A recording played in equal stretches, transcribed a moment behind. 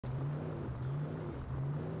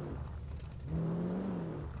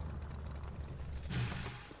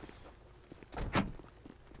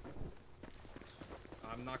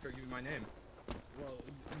not gonna give you my name. Well,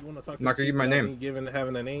 you want to talk to I'm not gonna give you my name.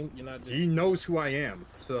 Having a name, you're not just... He knows who I am,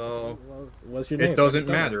 so well, what's your name? it doesn't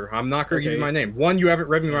matter. I'm not gonna give you my name. One, you haven't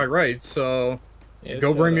read me my rights, so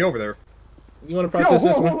go bring me over there. You want to process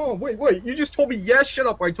this one? Hold on, wait. You just told me yes. Shut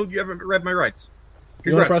up. I told you haven't read my rights.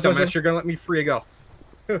 Congrats, dumbass. You're gonna let me free to go.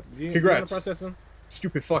 Congrats. You want to process him?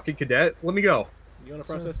 Stupid fucking cadet. Let me go. You want to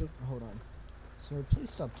process him? Hold on. Sir, please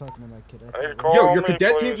stop talking to my cadet. Yo, your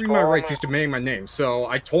cadet didn't read my rights. He's demanding my name. So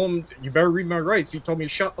I told him, you better read my rights. He told me to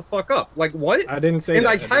shut the fuck up. Like, what? I didn't say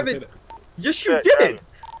that. And I haven't... Yes, you did.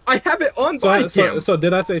 I have it on body cam. So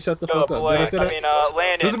did I say shut the fuck up? Did I say that?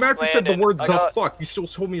 Landon. Doesn't matter if you said the word the fuck. You still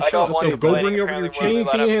told me to shut up. So go bring me over your chief.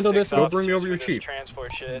 Can you handle this? Go bring me over your chief.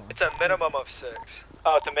 Transport shit. It's a minimum of 6.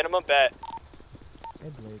 Oh, it's a minimum bet. Hey,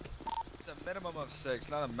 Blake. It's a minimum of 6,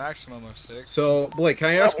 not a maximum of 6. So, Blake, can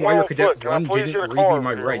I ask why your cadet 1 didn't read me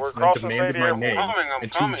my rights and then demanded my name,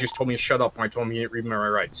 and 2 just told me to shut up when I told him he didn't read me my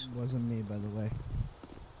rights? It wasn't me, by the way.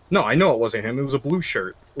 No, I know it wasn't him. It was a blue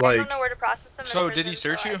shirt. Like, I don't know where to process them. So, did he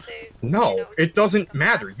search you? No, it doesn't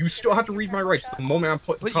matter. You still have to read my rights the moment I'm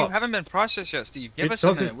put in But cuffs. you haven't been processed yet, Steve. Give us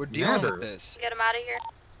a minute. We're dealing with this. Get him out of here.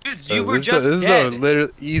 Dude, you were just dead. This is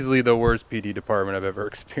literally easily the worst PD department I've ever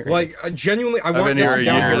experienced. Like, genuinely, I want I've been here Getsu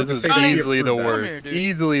down here to This say is that he easily the approved worst. that.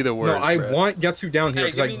 Easily the worst. No, I want Getsu down here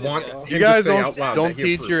because I want him you guys to say out loud don't that he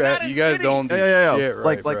teach approves. your. You guys don't. Do shit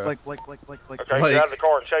right, Like. Okay, get out of the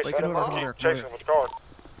car and chase him. Chase him with the car.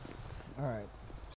 Alright.